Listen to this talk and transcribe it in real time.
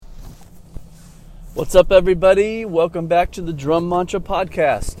What's up, everybody? Welcome back to the DrumMantra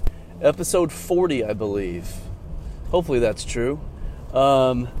podcast, episode 40, I believe. Hopefully that's true.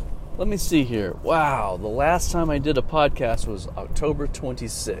 Let me see here. Wow, the last time I did a podcast was October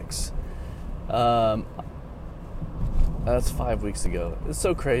 26th. That's 5 weeks ago. It's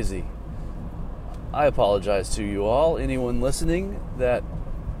so crazy. I apologize to you all, anyone listening that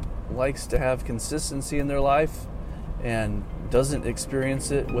likes to have consistency in their life and doesn't experience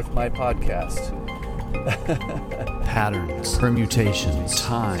it with my podcast. Patterns, permutations,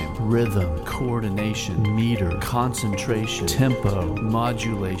 time, rhythm, coordination, meter, concentration, tempo,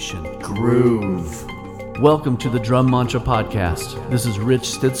 modulation, groove. Welcome to the DrumMantra podcast. This is Rich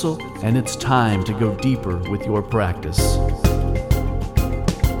Stitzel, and it's time to go deeper with your practice.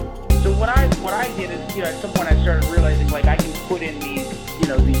 So what I did is, at some point I started realizing I can put in these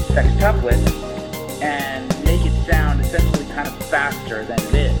sextuplets and make it sound essentially kind of faster than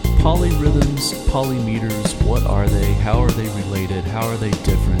it is. Polyrhythms, polymeters, what are they? How are they related? How are they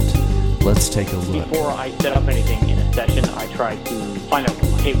different? Let's take a look. Before I set up anything in a session, I try to find out,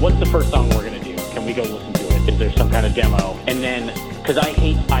 hey, what's the first song we're going to do? Can we go listen to it? Is there some kind of demo? And then, because I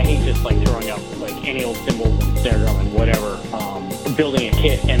hate just throwing up any old cymbals and snare drum and whatever, building a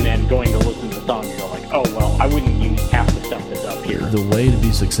kit and then going to listen to the song and go oh, well, I wouldn't use half the stuff that's up here. The way to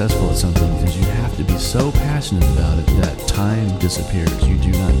be successful at something is you have to be so passionate about it that time disappears. You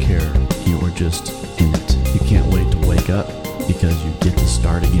do not care. You are just in it. You can't wait to wake up because you get to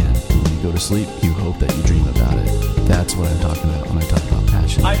start again. And when you go to sleep, you hope that you dream about it. That's what I'm talking about when I talk about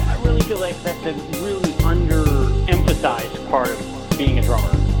passion. I really feel like that's a really underemphasized part of being a drummer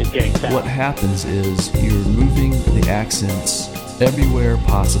is getting sound. What happens is you're moving the accents everywhere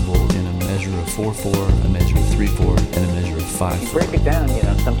possible in a measure of 4/4, a measure of 3/4, and a measure of 5/4. You break it down,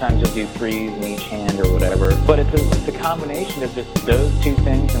 sometimes you'll do threes in each hand or whatever, but it's a combination of just those two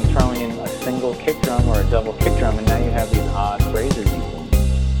things and throwing in a single kick drum or a double kick drum, and now you have these odd phrases you can.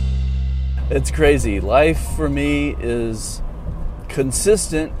 It's crazy. Life for me is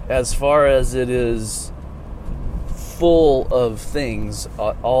consistent as far as it is full of things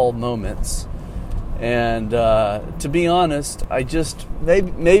at all moments. And to be honest, I just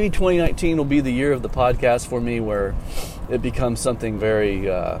maybe 2019 will be the year of the podcast for me, where it becomes something very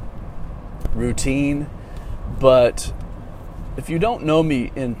routine. But if you don't know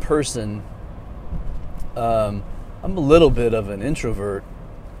me in person, I'm a little bit of an introvert,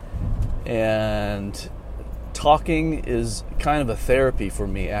 and talking is kind of a therapy for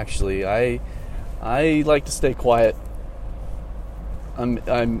me. Actually, I like to stay quiet. I'm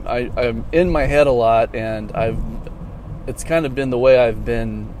in my head a lot, and it's kind of been the way I've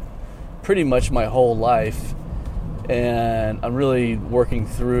been pretty much my whole life, and I'm really working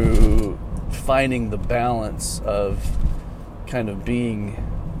through finding the balance of kind of being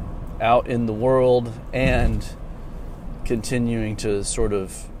out in the world and continuing to sort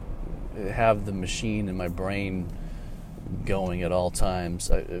of have the machine in my brain going at all times.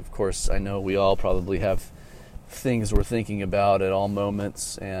 Of course, I know we all probably have things we're thinking about at all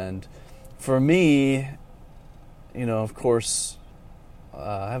moments, and for me, of course,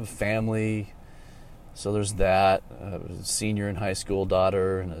 I have a family, so there's that. A senior in high school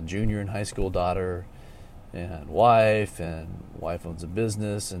daughter and a junior in high school daughter, and wife owns a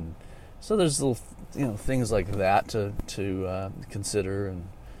business, and so there's little things like that to consider, and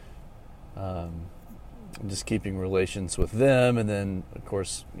just keeping relations with them, and then of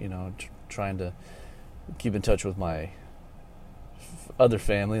course trying to keep in touch with my other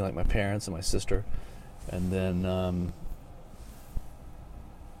family, like my parents and my sister, and then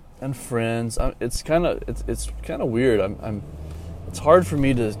and friends. It's kind of weird. It's hard for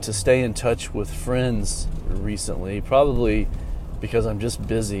me to stay in touch with friends recently, probably because I'm just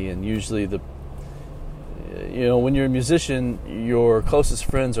busy, and usually when you're a musician, your closest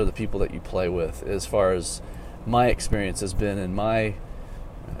friends are the people that you play with, as far as my experience has been in my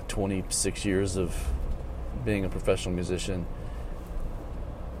 26 years of being a professional musician.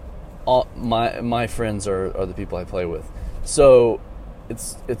 All my friends are the people I play with, so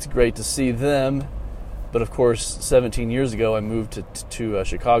it's great to see them. But of course, 17 years ago, I moved to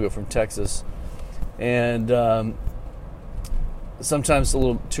Chicago from Texas, and sometimes a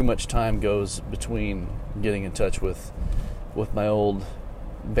little too much time goes between getting in touch with my old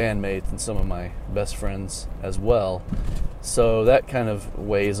bandmates and some of my best friends as well. So that kind of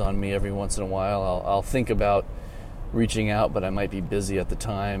weighs on me every once in a while. I'll think about reaching out, but I might be busy at the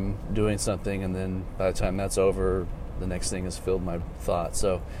time doing something, and then by the time that's over, the next thing has filled my thoughts.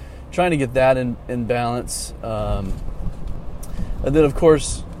 So trying to get that in balance. And then of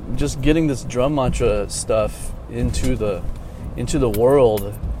course, just getting this DrumMantra stuff into the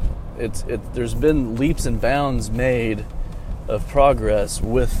world there's been leaps and bounds made of progress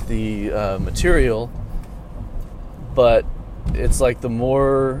with the material, but it's like the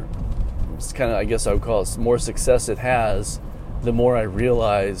more, it's kind of, I guess I would call it, more success it has, the more I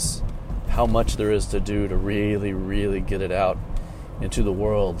realize how much there is to do to really, really get it out into the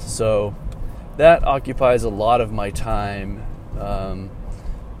world. So that occupies a lot of my time,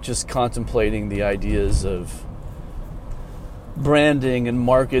 just contemplating the ideas of branding and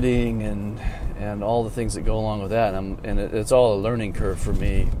marketing and all the things that go along with that. And it's all a learning curve for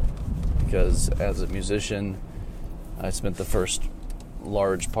me, because as a musician, I spent the first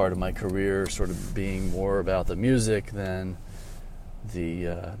large part of my career sort of being more about the music than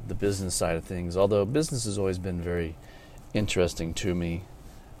the business side of things. Although business has always been very interesting to me,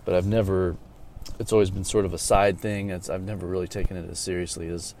 but it's always been sort of a side thing. I've never really taken it as seriously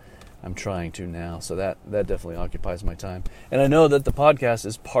as I'm trying to now. So that definitely occupies my time. And I know that the podcast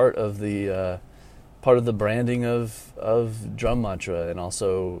is part of the branding of DrumMantra, and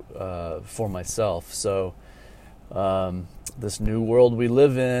also for myself. So this new world we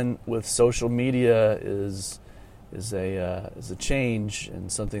live in with social media is a change,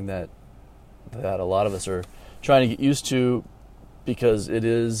 and something that a lot of us are trying to get used to, because it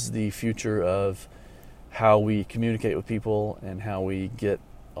is the future of how we communicate with people and how we get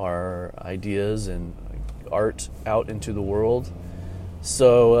our ideas and art out into the world.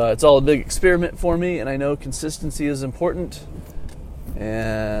 So it's all a big experiment for me, and I know consistency is important,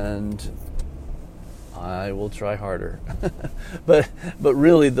 and I will try harder. but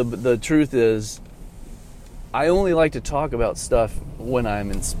really the truth is, I only like to talk about stuff when I'm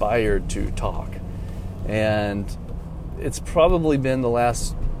inspired to talk. And it's probably been the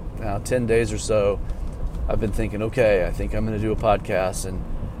last 10 days or so, I've been thinking, okay, I think I'm going to do a podcast. And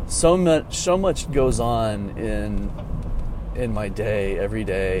so much goes on in my day, every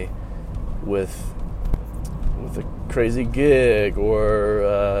day, with a crazy gig, or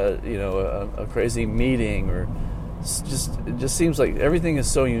a crazy meeting, or it just seems like everything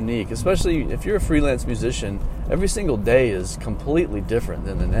is so unique. Especially if you're a freelance musician, every single day is completely different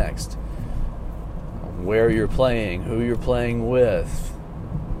than the next. Where you're playing, who you're playing with,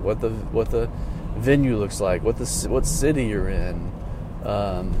 what the venue looks like, what city you're in.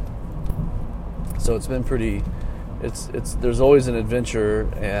 So it's been pretty. There's always an adventure,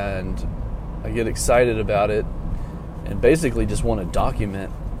 and I get excited about it, and basically just want to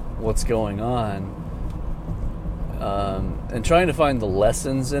document what's going on, and trying to find the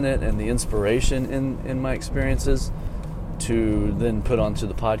lessons in it and the inspiration in my experiences to then put onto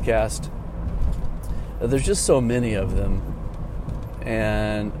the podcast. There's just so many of them,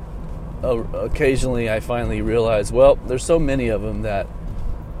 and occasionally I finally realize, well, there's so many of them that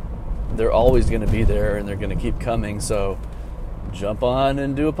they're always going to be there, and they're going to keep coming, so jump on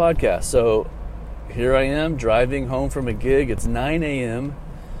and do a podcast. So here I am driving home from a gig. It's 9 a.m.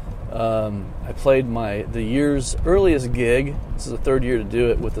 I played the year's earliest gig. This is the third year to do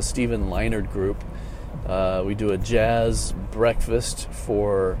it, with the Stephen Leinard group. We do a jazz breakfast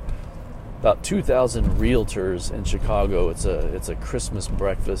for about 2,000 realtors in Chicago. It's a Christmas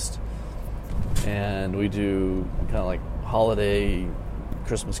breakfast, and we do kind of like holiday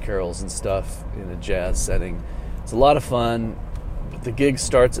Christmas carols and stuff in a jazz setting. It's a lot of fun. The gig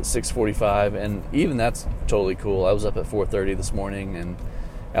starts at 6:45, and even that's totally cool. I was up at 4:30 this morning and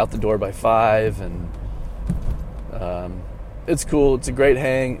out the door by 5, and it's cool. It's a great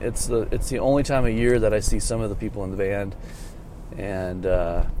hang. It's the only time of year that I see some of the people in the band, and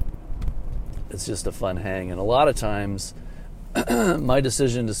it's just a fun hang. And a lot of times my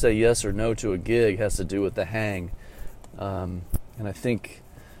decision to say yes or no to a gig has to do with the hang, and I think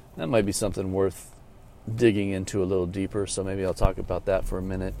that might be something worth digging into a little deeper, so maybe I'll talk about that for a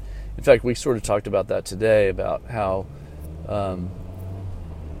minute. In fact, we sort of talked about that today, about how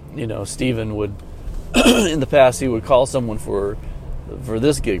Stephen would in the past, he would call someone for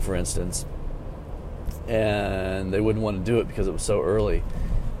this gig, for instance, and they wouldn't want to do it because it was so early.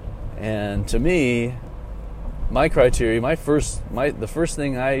 And to me, my criteria, the first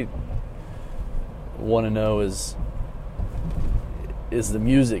thing I want to know is the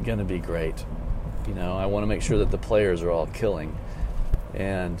music going to be great? I want to make sure that the players are all killing.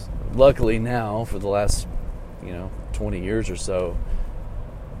 And luckily now, for the last 20 years or so,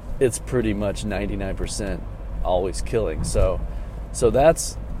 it's pretty much 99% always killing. So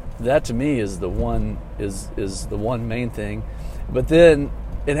that to me is the one main thing. But then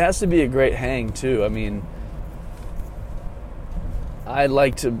it has to be a great hang too. I mean, I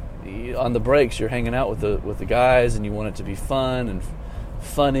like to, on the breaks, you're hanging out with the guys, and you want it to be fun and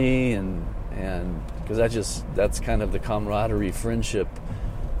funny, and because that's kind of the camaraderie, friendship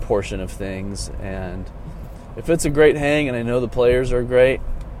portion of things. And if it's a great hang and I know the players are great,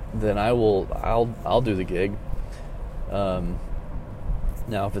 then I'll do the gig.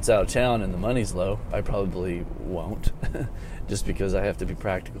 Now, if it's out of town and the money's low, I probably won't, just because I have to be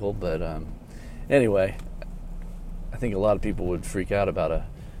practical. But anyway, I think a lot of people would freak out about a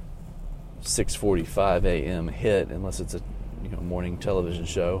 6:45 a.m. hit unless it's a morning television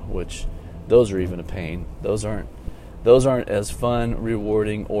show, which those are even a pain. Those aren't as fun,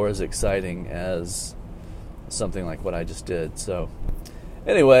 rewarding, or as exciting as something like what I just did. So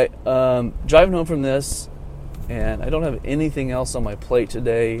anyway, driving home from this, and I don't have anything else on my plate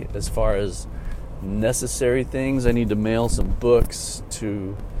today as far as necessary things. I need to mail some books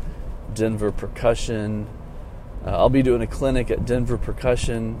to Denver Percussion. I'll be doing a clinic at Denver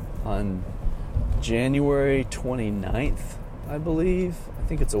Percussion on January 29th, I believe. I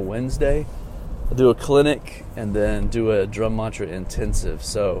think it's a Wednesday. I'll do a clinic and then do a DrumMantra intensive.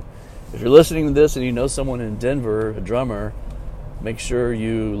 So if you're listening to this and you know someone in Denver, a drummer, make sure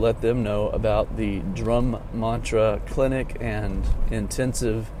you let them know about the DrumMantra clinic and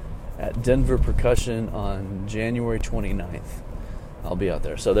intensive at Denver Percussion on January 29th. I'll be out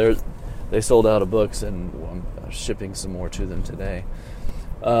there. So they sold out of books, and I'm shipping some more to them today.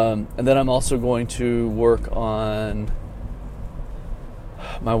 And then I'm also going to work on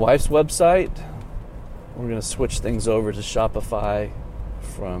my wife's website. We're going to switch things over to Shopify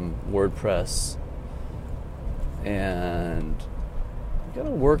from WordPress. And I'm going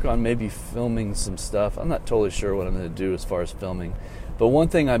to work on maybe filming some stuff. I'm not totally sure what I'm going to do as far as filming. But one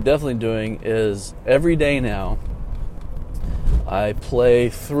thing I'm definitely doing is every day now, I play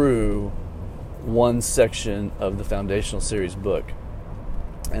through one section of the Foundational Series book.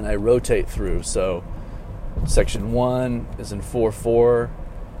 And I rotate through. So section 1 is in 4/4.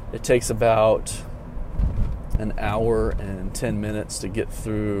 It takes about an hour and 10 minutes to get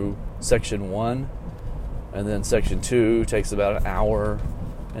through section 1. And then section 2 takes about an hour.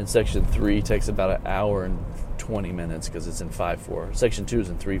 And section 3 takes about an hour and 20 minutes because it's in 5/4. Section 2 is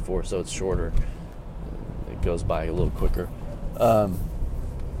in 3/4, so it's shorter. It goes by a little quicker.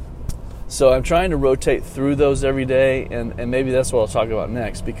 So I'm trying to rotate through those every day, and maybe that's what I'll talk about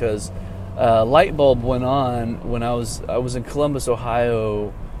next, because light bulb went on when I was in Columbus,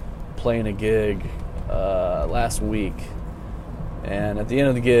 Ohio, playing a gig last week, and at the end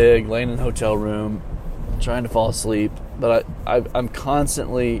of the gig, laying in the hotel room, trying to fall asleep, but I'm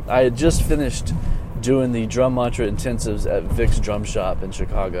constantly. I had just finished doing the DrumMantra intensives at Vic's Drum Shop in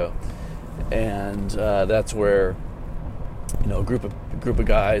Chicago, and that's where a group of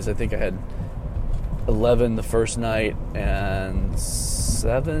guys. I think I had 11 the first night and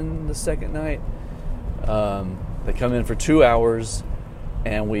 7 the second night. They come in for 2 hours,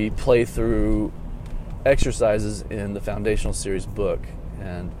 and we play through exercises in the Foundational Series book.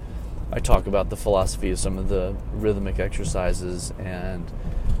 And I talk about the philosophy of some of the rhythmic exercises, and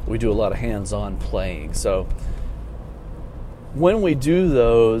we do a lot of hands-on playing. So when we do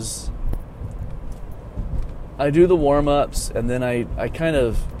those, I do the warm-ups, and then I kind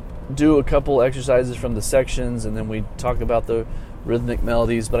of do a couple exercises from the sections, and then we talk about the rhythmic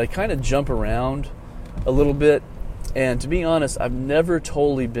melodies, but I kind of jump around a little bit. And to be honest, I've never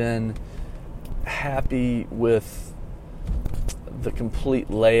totally been happy with the complete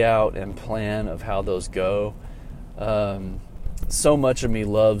layout and plan of how those go. So much of me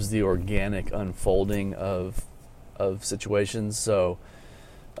loves the organic unfolding of situations, so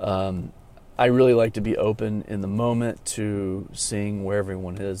I really like to be open in the moment to seeing where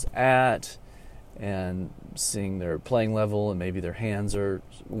everyone is at and seeing their playing level, and maybe their hands are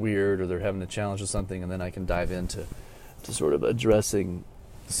weird or they're having a challenge with something, and then I can dive into sort of addressing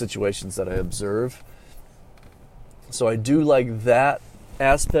the situations that I observe. So I do like that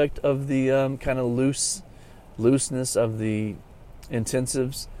aspect of the kind of looseness of the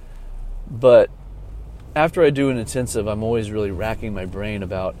intensives, but after I do an intensive, I'm always really racking my brain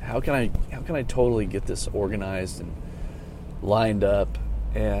about how can I totally get this organized and lined up.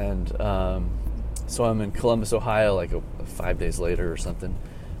 And so I'm in Columbus, Ohio, like 5 days later or something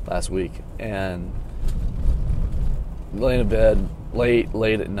last week, and laying in bed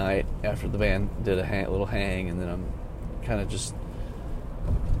late at night after the band did a little hang, and then I'm kind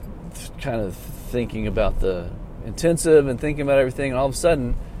of thinking about the intensive and thinking about everything, and all of a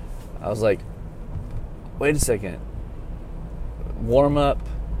sudden I was like, wait a second, warm up,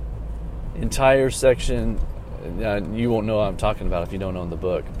 entire section. You won't know what I'm talking about if you don't own the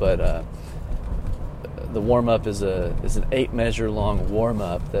book, but the warm up is an 8-measure long warm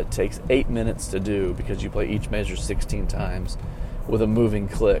up that takes 8 minutes to do, because you play each measure 16 times with a moving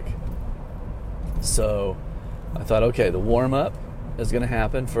click. So I thought, okay, the warm up, is going to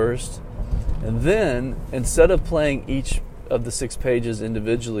happen first. And then, instead of playing each of the 6 pages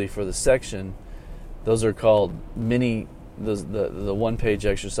individually for the section, those are called the 1-page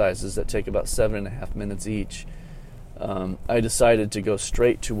exercises that take about 7.5 minutes each. I decided to go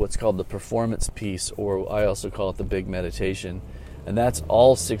straight to what's called the performance piece, or I also call it the big meditation. And that's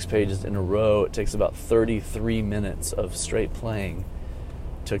all 6 pages in a row. It takes about 33 minutes of straight playing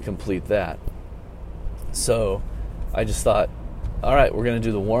to complete that. So I just thought, all right, we're going to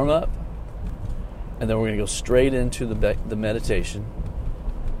do the warm-up, and then we're going to go straight into the meditation.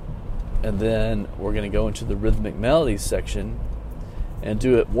 And then we're going to go into the rhythmic melodies section and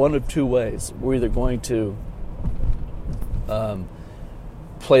do it one of 2 ways. We're either going to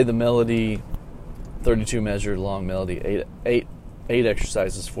play the melody, 32 measure long melody, eight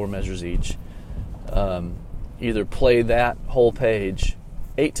exercises, 4 measures each. Either play that whole page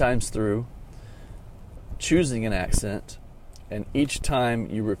 8 times through, choosing an accent, and each time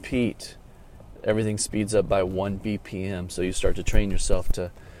you repeat, everything speeds up by 1 BPM. So you start to train yourself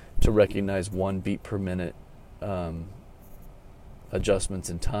to recognize 1 beat per minute adjustments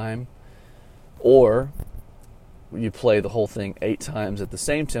in time. Or you play the whole thing 8 times at the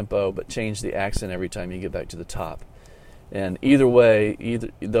same tempo, but change the accent every time you get back to the top. And either way,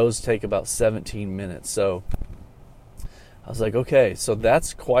 those take about 17 minutes. So I was like, okay, so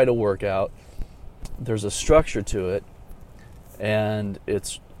that's quite a workout. There's a structure to it, and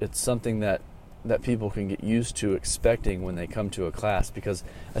it's something that people can get used to expecting when they come to a class, because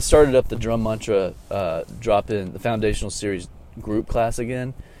I started up the DrumMantra drop-in, the foundational series group class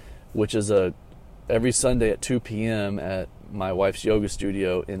again, which is every Sunday at 2 p.m. at my wife's yoga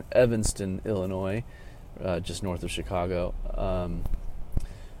studio in Evanston, Illinois, just north of Chicago.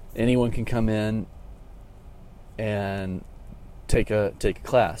 Anyone can come in and take a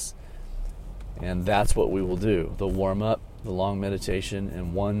class, and that's what we will do: the warm-up, the long meditation,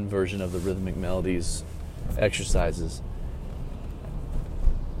 and 1 version of the rhythmic melodies exercises.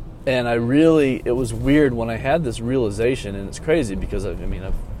 And it was weird when I had this realization, and it's crazy because I've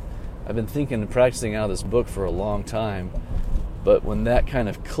been thinking and practicing out of this book for a long time, but when that kind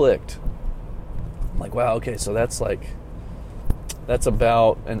of clicked, I'm like, wow, okay, so that's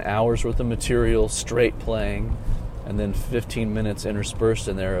about an hour's worth of material straight playing, and then 15 minutes interspersed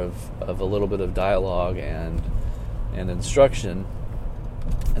in there of a little bit of dialogue and instruction,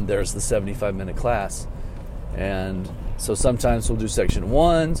 and there's the 75-minute class. And so sometimes we'll do section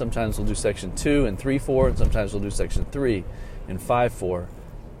 1, sometimes we'll do section 2 and 3/4, and sometimes we'll do section 3 and 5/4.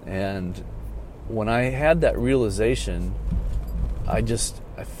 And when I had that realization, I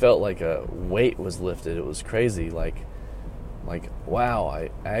felt like a weight was lifted. It was crazy, like wow, I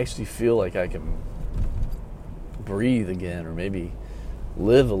actually feel like I can breathe again, or maybe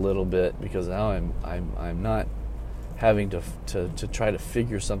live a little bit, because now I'm not having to try to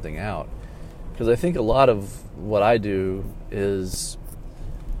figure something out. Because I think a lot of what I do is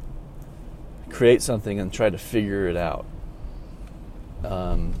create something and try to figure it out.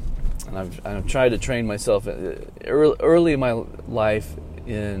 And I've tried to train myself early in my life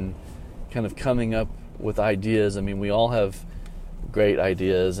in kind of coming up with ideas. I mean, we all have great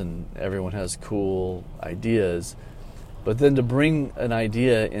ideas, and everyone has cool ideas. But then to bring an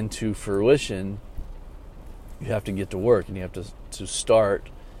idea into fruition, you have to get to work, and you have to start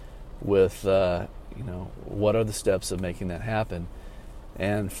with, what are the steps of making that happen?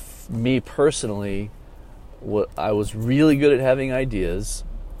 And me personally, I was really good at having ideas,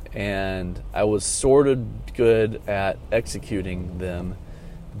 and I was sort of good at executing them,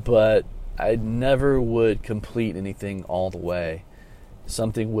 but I never would complete anything all the way.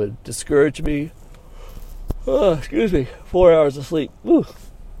 Something would discourage me. 4 hours of sleep. Woo.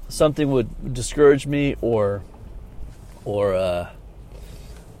 Something would discourage me, or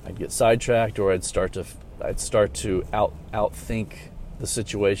I'd get sidetracked, or I'd start to outthink the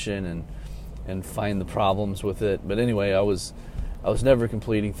situation and find the problems with it. But anyway, I was never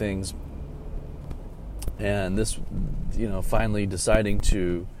completing things, and this, finally deciding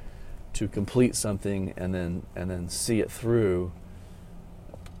to complete something and then see it through.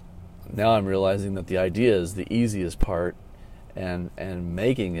 Now I'm realizing that the idea is the easiest part, and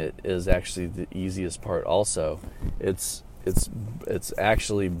making it is actually the easiest part also. It's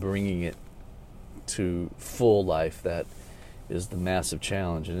actually bringing it to full life that is the massive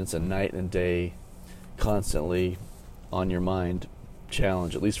challenge, and it's a night and day, constantly on your mind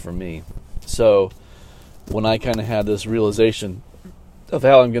challenge, at least for me. So when I kind of had this realization of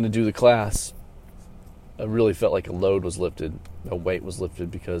how I'm going to do the class, I really felt like a load was lifted, a weight was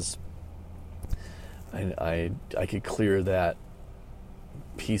lifted, because I could clear that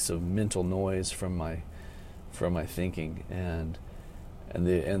piece of mental noise from my thinking, and and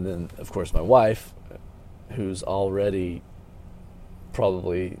then of course my wife, who's already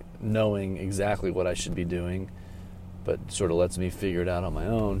probably knowing exactly what I should be doing, but sort of lets me figure it out on my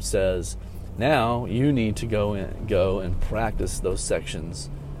own, says, now you need to go and practice those sections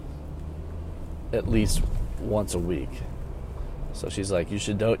at least once a week. So she's like, you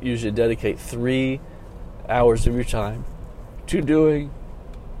should dedicate 3 hours of your time to doing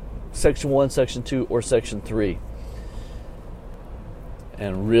section 1, section 2, or section 3,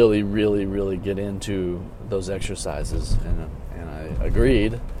 and really, really, really get into those exercises. And I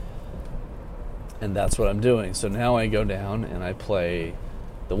agreed, and that's what I'm doing. So now I go down and I play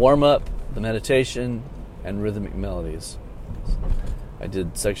the warm-up, the meditation, and rhythmic melodies. I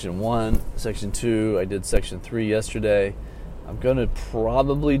did section 1, section 2, I did section 3 yesterday. I'm going to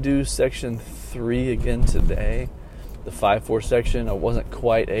probably do section 3 again today. The 5/4 section, I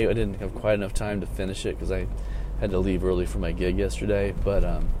didn't have quite enough time to finish it because I had to leave early for my gig yesterday.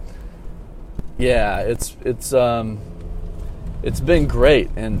 But yeah, it's been great.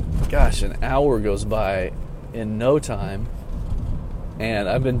 And gosh, an hour goes by in no time. And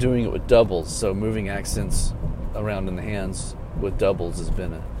I've been doing it with doubles, so moving accents around in the hands with doubles has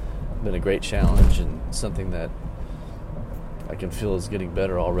been a great challenge, and something that I can feel is getting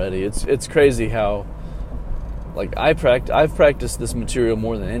better already. It's crazy how, like, I've practiced this material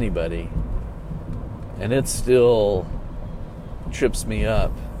more than anybody, and it still trips me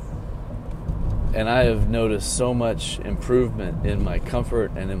up. And I have noticed so much improvement in my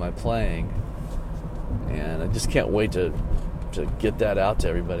comfort and in my playing, and I just can't wait to get that out to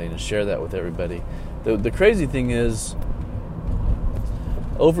everybody and to share that with everybody. The crazy thing is,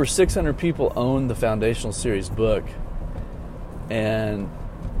 over 600 people own the Foundational Series book, and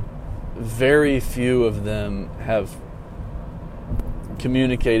very few of them have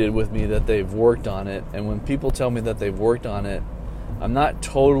communicated with me that they've worked on it. And when people tell me that they've worked on it, I'm not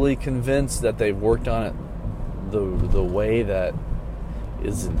totally convinced that they've worked on it the way that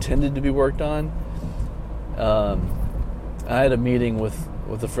is intended to be worked on. I had a meeting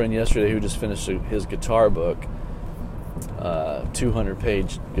with a friend yesterday who just finished his guitar book,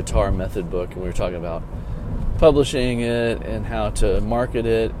 200-page guitar method book, and we were talking about publishing it and how to market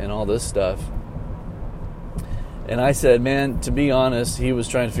it and all this stuff. And I said, man, to be honest, he was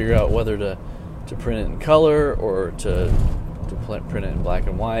trying to figure out whether to print it in color or to print it in black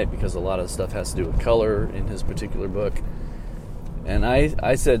and white, because a lot of stuff has to do with color in his particular book. And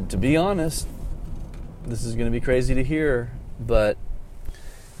I said, to be honest, this is going to be crazy to hear, but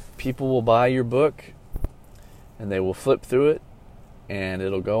people will buy your book and they will flip through it and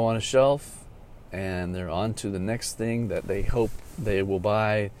it'll go on a shelf, and they're on to the next thing that they hope they will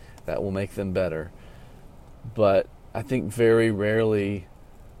buy that will make them better. But I think very rarely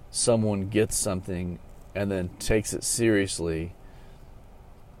someone gets something and then takes it seriously,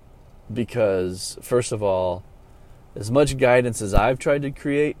 because, first of all, as much guidance as I've tried to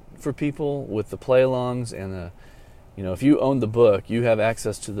create for people with the play-alongs and if you own the book, you have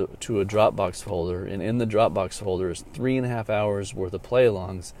access to a Dropbox folder, and in the Dropbox folder is 3.5 hours worth of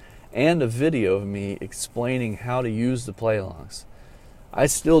play-alongs and a video of me explaining how to use the play-alongs. I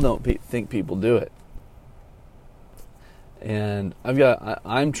still don't think people do it, and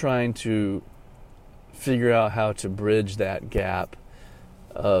I'm trying to figure out how to bridge that gap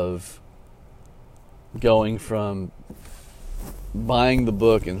of going from buying the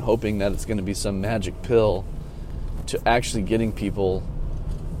book and hoping that it's going to be some magic pill to actually getting people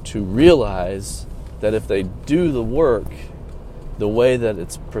to realize that if they do the work the way that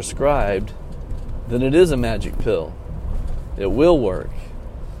it's prescribed, then it is a magic pill. It will work.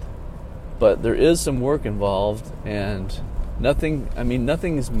 But there is some work involved, and nothing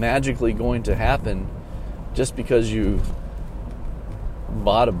is magically going to happen just because you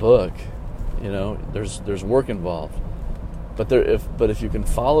bought a book. There's work involved. But if you can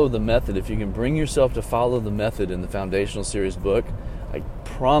follow the method, if you can bring yourself to follow the method in the Foundational Series book, I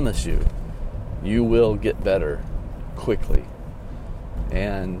promise you will get better quickly.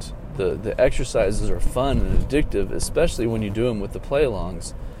 And the exercises are fun and addictive, especially when you do them with the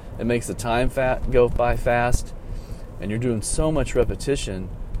play-alongs. It makes the time go by fast, and you're doing so much repetition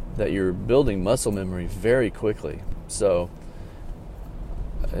that you're building muscle memory very quickly. So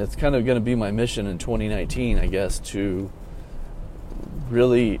it's kind of going to be my mission in 2019, I guess, to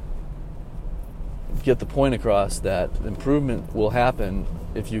really get the point across that improvement will happen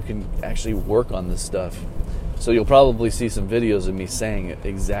if you can actually work on this stuff. So you'll probably see some videos of me saying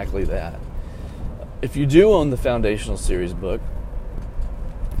exactly that. If you do own the Foundational Series book,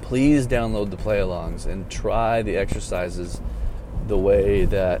 please download the play-alongs and try the exercises the way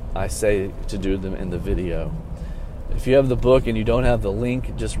that I say to do them in the video. if you have the book and you don't have the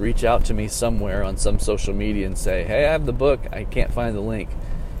link, just reach out to me somewhere on some social media and say, hey, I have the book, I can't find the link,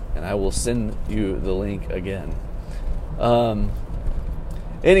 and I will send you the link again.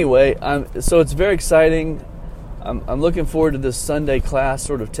 Anyway, so it's very exciting. I'm looking forward to this Sunday class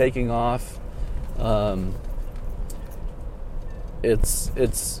sort of taking off.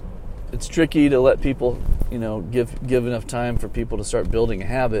 It's tricky to let people, give enough time for people to start building a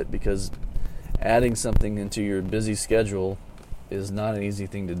habit, because adding something into your busy schedule is not an easy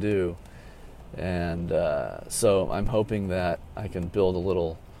thing to do. And so I'm hoping that I can build a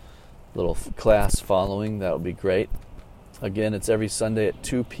little class following. That would be great. Again, it's every Sunday at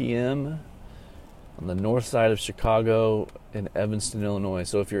 2 p.m. on the north side of Chicago in Evanston, Illinois.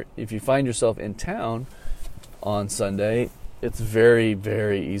 So if you find yourself in town on Sunday, it's very,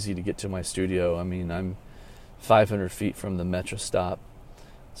 very easy to get to my studio. I mean, I'm 500 feet from the Metro stop,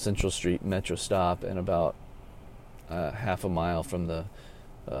 Central Street Metro stop, and about half a mile from the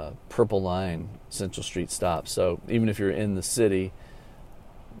Purple Line Central Street stop. So even if you're in the city,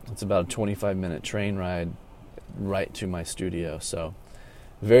 it's about a 25-minute train ride right to my studio. So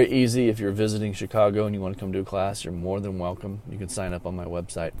very easy. If you're visiting Chicago and you want to come to a class, you're more than welcome. You can sign up on my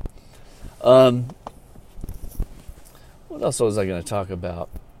website. What else was I going to talk about?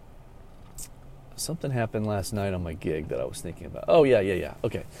 Something happened last night on my gig that I was thinking about. Oh, yeah.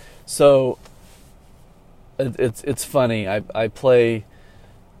 Okay. So it's funny. I play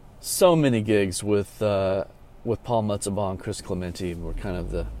so many gigs with Paul Mutzabaugh and Chris Clementi. We're kind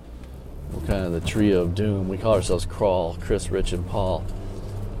of the trio of doom. We call ourselves Crawl, Chris, Rich, and Paul.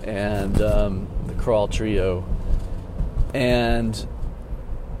 And the Crawl trio. And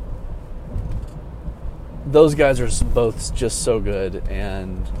those guys are both just so good,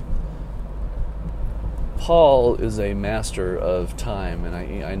 and Paul is a master of time, and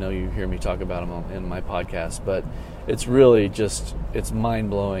I know you hear me talk about him in my podcast, but it's really just, it's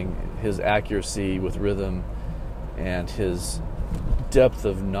mind-blowing, his accuracy with rhythm and his depth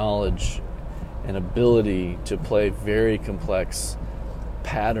of knowledge and ability to play very complex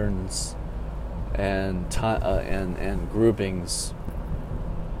patterns and groupings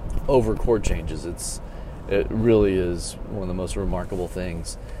over chord changes. It really is one of the most remarkable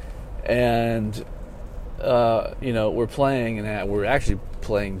things. And, we're playing, and we're actually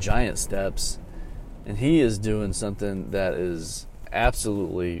playing giant steps, and he is doing something that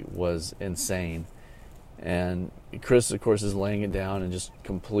was insane. And Chris, of course, is laying it down and just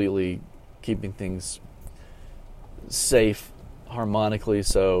completely keeping things safe harmonically,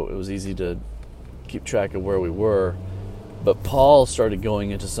 so it was easy to keep track of where we were. But Paul started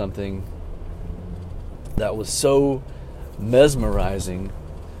going into something that was so mesmerizing,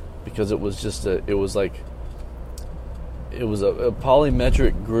 because it was a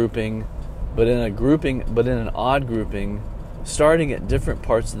polymetric grouping, but in an odd grouping, starting at different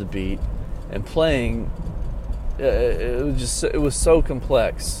parts of the beat and playing. It was so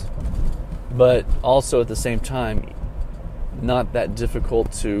complex, but also at the same time not that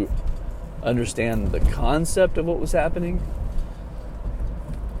difficult to understand the concept of what was happening.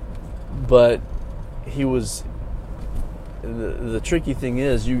 But he was, the tricky thing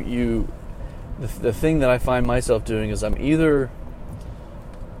is, the thing that I find myself doing is I'm either,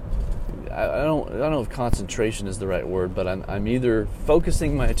 I don't know if concentration is the right word, but I'm either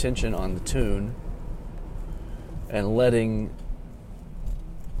focusing my attention on the tune and letting,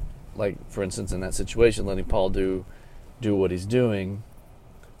 like for instance in that situation, letting Paul do what he's doing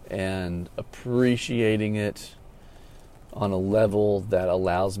and appreciating it on a level that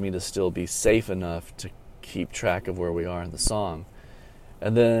allows me to still be safe enough to keep track of where we are in the song.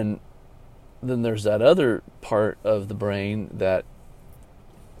 And then there's that other part of the brain that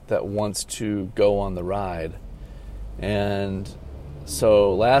wants to go on the ride. And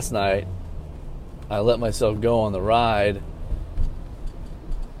so last night I let myself go on the ride.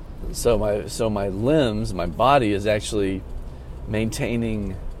 So my limbs, my body is actually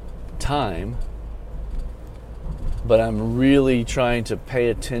maintaining time, but I'm really trying to pay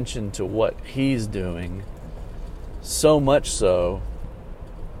attention to what he's doing, so much so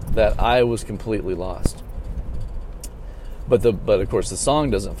that I was completely lost. But of course the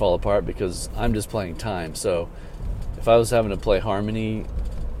song doesn't fall apart because I'm just playing time. So if I was having to play harmony,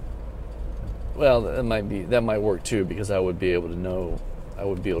 well, that might work too, because I would be able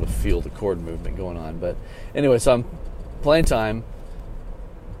to feel the chord movement going on. But anyway, so I'm playing time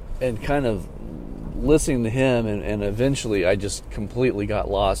and kind of listening to him, and eventually I just completely got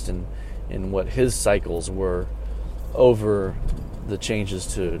lost in what his cycles were over the changes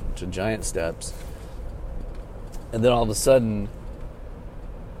to giant steps. And then all of a sudden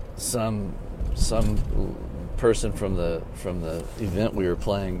some person from the event we were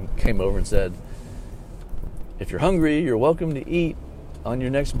playing came over and said, "If you're hungry, you're welcome to eat on your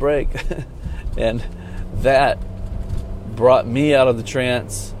next break." And that brought me out of the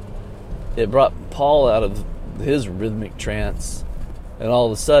trance. It brought Paul out of his rhythmic trance. And all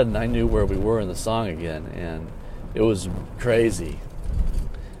of a sudden, I knew where we were in the song again. And it was crazy.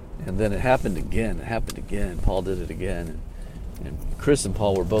 And then it happened again. Paul did it again. And Chris and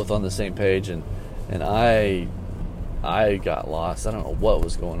Paul were both on the same page. And I got lost. I don't know what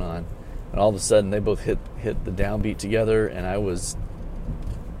was going on. And all of a sudden, they both hit the downbeat together. And I was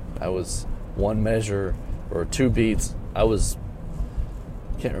one measure or two beats.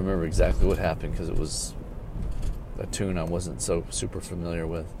 Can't remember exactly what happened because it was a tune I wasn't so super familiar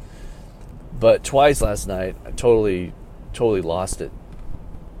with. But twice last night, I totally lost it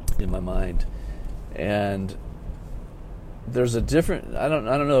in my mind. And there's a different, I don't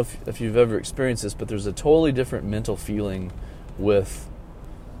know if you've ever experienced this, but there's a totally different mental feeling with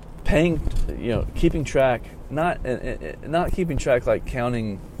keeping track, not keeping track like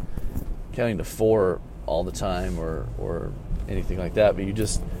counting to 4 all the time or anything like that, but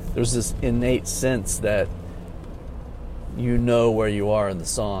there's this innate sense that you know where you are in the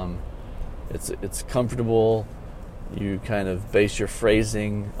song. It's comfortable. You kind of base your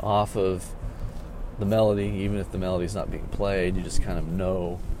phrasing off of the melody, even if the melody's not being played. You just kind of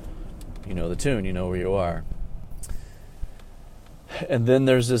know, the tune. You know where you are. And then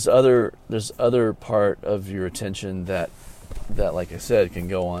there's this other part of your attention that, like I said, can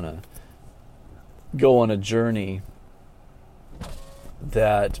go on a journey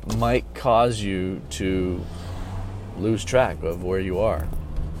that might cause you to lose track of where you are.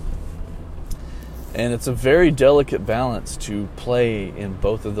 And it's a very delicate balance to play in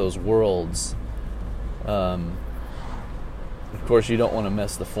both of those worlds. Of course, you don't want to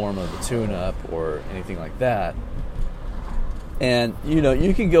mess the form of the tune up or anything like that. And,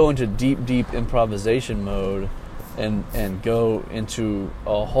 you can go into deep improvisation mode and go into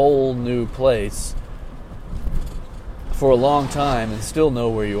a whole new place for a long time and still know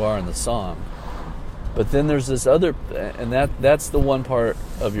where you are in the song. But then there's this other, and that's the one part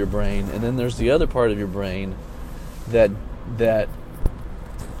of your brain, and then there's the other part of your brain that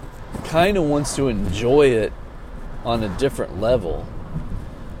kind of wants to enjoy it on a different level.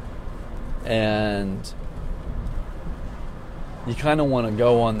 And you kind of want to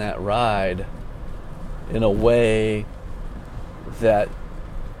go on that ride in a way that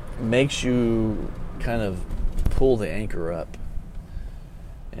makes you kind of pull the anchor up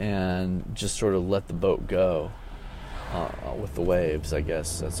and just sort of let the boat go with the waves, I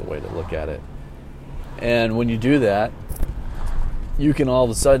guess. That's a way to look at it. And when you do that, you can all of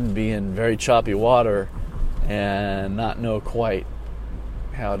a sudden be in very choppy water and not know quite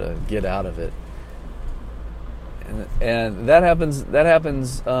how to get out of it. And that happens.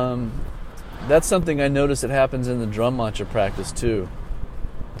 That's something I notice that happens in the DrumMantra practice too.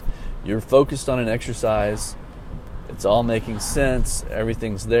 You're focused on an exercise. It's all making sense.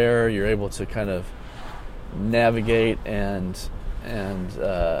 Everything's there. You're able to kind of navigate and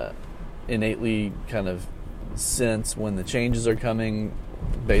innately kind of sense when the changes are coming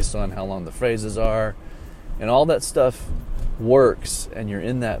based on how long the phrases are, and all that stuff works, and you're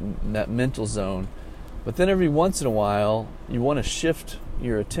in that mental zone. But then every once in a while, you want to shift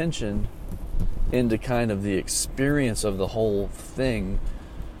your attention into kind of the experience of the whole thing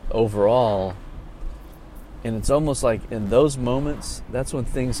overall. And it's almost like in those moments, that's when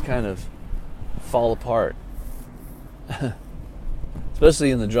things kind of fall apart.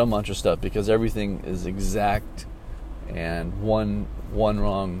 Especially in the DrumMantra stuff, because everything is exact, and one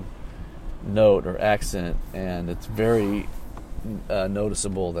wrong note or accent, and it's very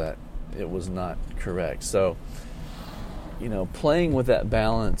noticeable that it was not correct. So, playing with that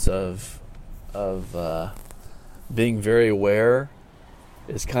balance of being very aware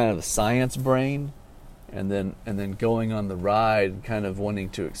is kind of the science brain, and then going on the ride, kind of wanting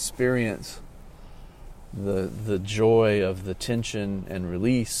to experience the joy of the tension and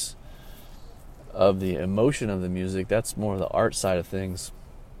release of the emotion of the music. That's more the art side of things.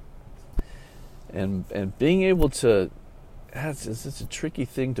 And being able to, it's a tricky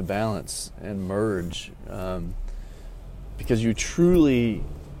thing to balance and merge, because you truly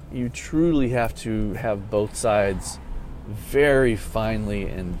have to have both sides very finely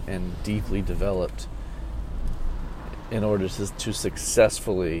and deeply developed in order to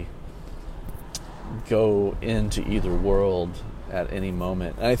successfully go into either world at any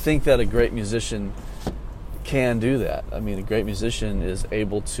moment. And I think that a great musician can do that. I mean, a great musician is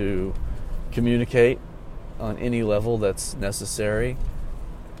able to communicate on any level that's necessary,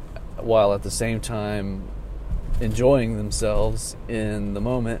 while at the same time enjoying themselves in the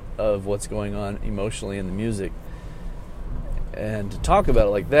moment of what's going on emotionally in the music. And to talk about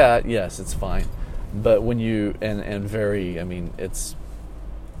it like that, yes, it's fine. But when you,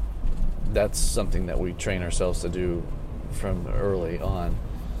 that's something that we train ourselves to do from early on.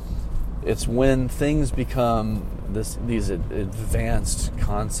 It's when things become these advanced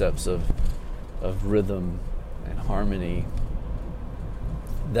concepts of rhythm and harmony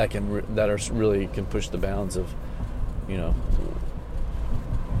that really can push the bounds of,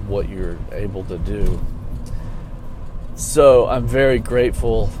 what you're able to do. So I'm very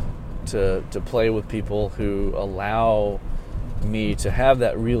grateful to play with people who allow me to have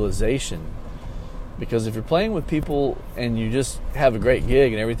that realization. Because if you're playing with people and you just have a great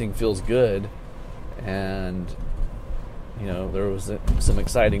gig and everything feels good, and there was some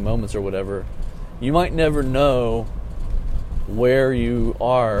exciting moments or whatever, you might never know where you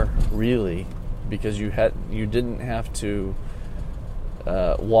are really, because you didn't have to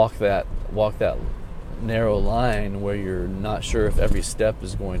walk that narrow line where you're not sure if every step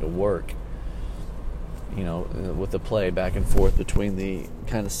is going to work. With the play back and forth between the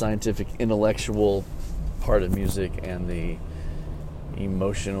kind of scientific, intellectual part of music and the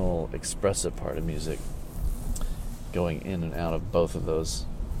emotional, expressive part of music, going in and out of both of those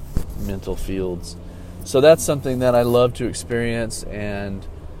mental fields. So that's something that I love to experience, and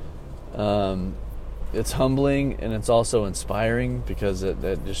it's humbling and it's also inspiring, because it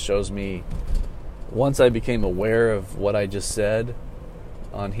just shows me, once I became aware of what I just said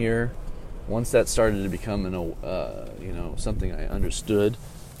on here, once that started to become something I understood,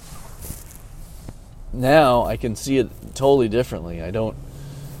 now I can see it totally differently. I don't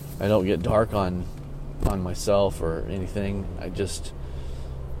get dark on myself or anything. I just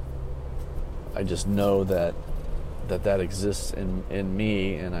know that exists in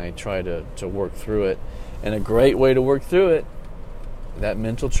me, and I try to work through it. And a great way to work through it, that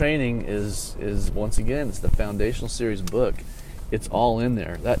mental training is once again, it's the Foundational Series book. It's all in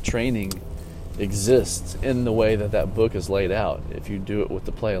there. That training exists in the way that book is laid out, if you do it with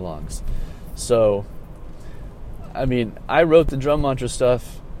the play-alongs. So, I wrote the DrumMantra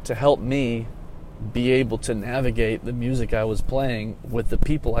stuff to help me be able to navigate the music I was playing with the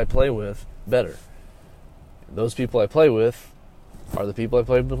people I play with better. Those people I play with are the people I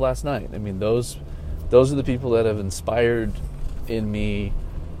played with last night. Those are the people that have inspired in me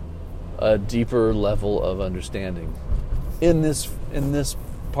a deeper level of understanding in this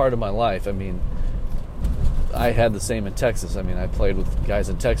part of my life. I had the same in Texas. I played with guys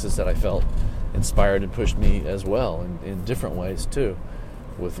in Texas that I felt inspired and pushed me as well in different ways too,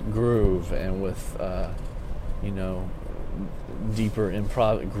 with groove and with deeper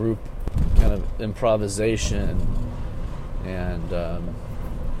group kind of improvisation, and a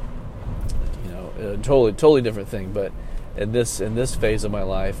totally different thing. But in this phase of my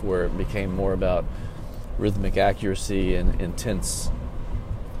life, where it became more about rhythmic accuracy and intense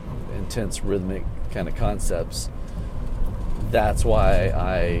rhythmic kind of concepts, that's why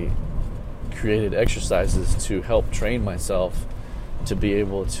I created exercises to help train myself to be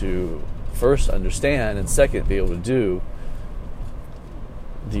able to first understand, and second, be able to do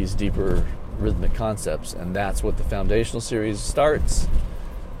these deeper rhythmic concepts. And that's what the Foundational Series starts.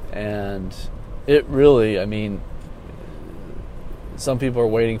 And it really, some people are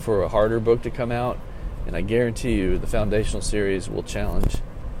waiting for a harder book to come out, and I guarantee you the Foundational Series will challenge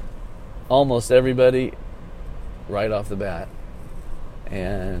almost everybody right off the bat,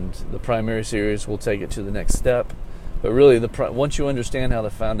 and the Primary Series will take it to the next step. But really, once you understand how the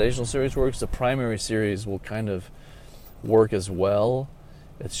Foundational Series works, the Primary Series will kind of work as well.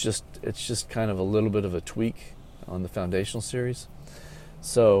 It's just kind of a little bit of a tweak on the Foundational Series.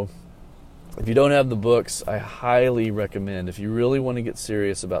 So if you don't have the books, I highly recommend, if you really want to get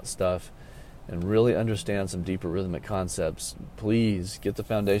serious about stuff and really understand some deeper rhythmic concepts, please get the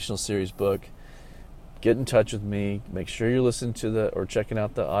Foundational Series book. Get in touch with me. Make sure you're listening to or checking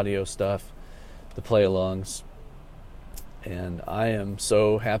out the audio stuff, the play-alongs. And I am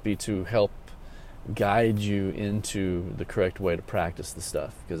so happy to help guide you into the correct way to practice the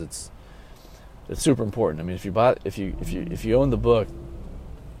stuff, because it's super important. If you own the book,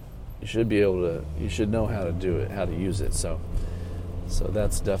 you should know how to do it, how to use it. So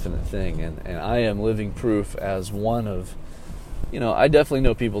that's a definite thing. And I am living proof as one of, I definitely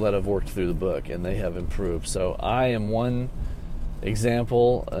know people that have worked through the book and they have improved. So I am one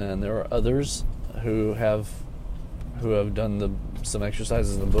example, and there are others who have done some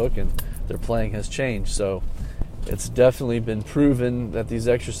exercises in the book, and their playing has changed. So it's definitely been proven that these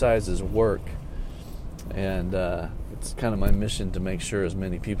exercises work, and it's kind of my mission to make sure as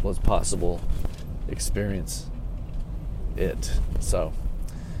many people as possible experience it. So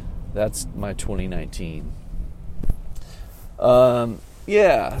that's my 2019.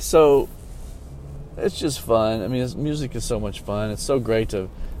 Yeah, so it's just fun. I mean, music is so much fun. It's so great the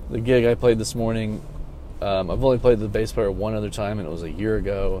gig I played this morning. I've only played the bass player one other time, and it was a year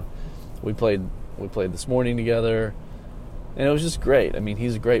ago. We played this morning together, and it was just great. I mean,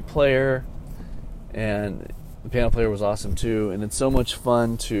 he's a great player, and the piano player was awesome too. And it's so much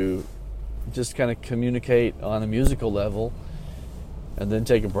fun to just kind of communicate on a musical level, and then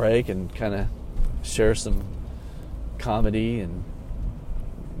take a break and kind of share some comedy and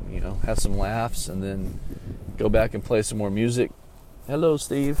have some laughs, and then go back and play some more music. Hello,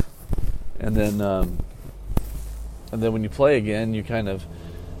 Steve. And then when you play again, you kind of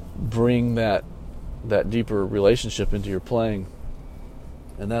bring that deeper relationship into your playing,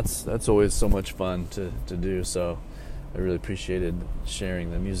 and that's always so much fun to do. So I really appreciated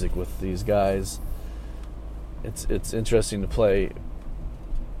sharing the music with these guys. It's interesting to play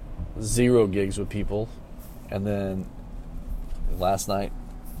 0 gigs with people, and then last night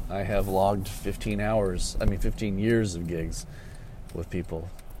I have logged 15 years of gigs with people,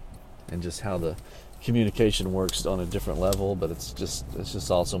 and just how the communication works on a different level. But it's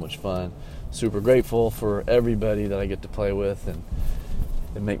just all so much fun. Super grateful for everybody that I get to play with and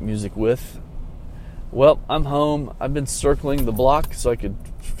make music with. Well, I'm home. I've been circling the block so I could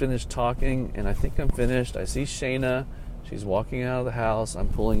finish talking, and I think I'm finished. I see Shayna. She's walking out of the house. I'm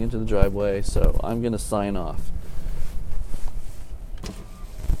pulling into the driveway, so I'm going to sign off.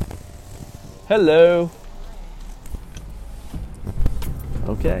 Hello.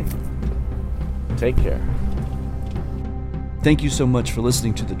 Okay. Take care. Thank you so much for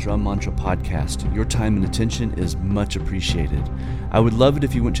listening to the Drum Mantra podcast. Your time and attention is much appreciated. I would love it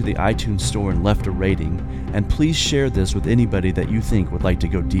if you went to the iTunes store and left a rating, and please share this with anybody that you think would like to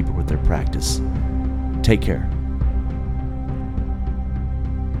go deeper with their practice. Take care.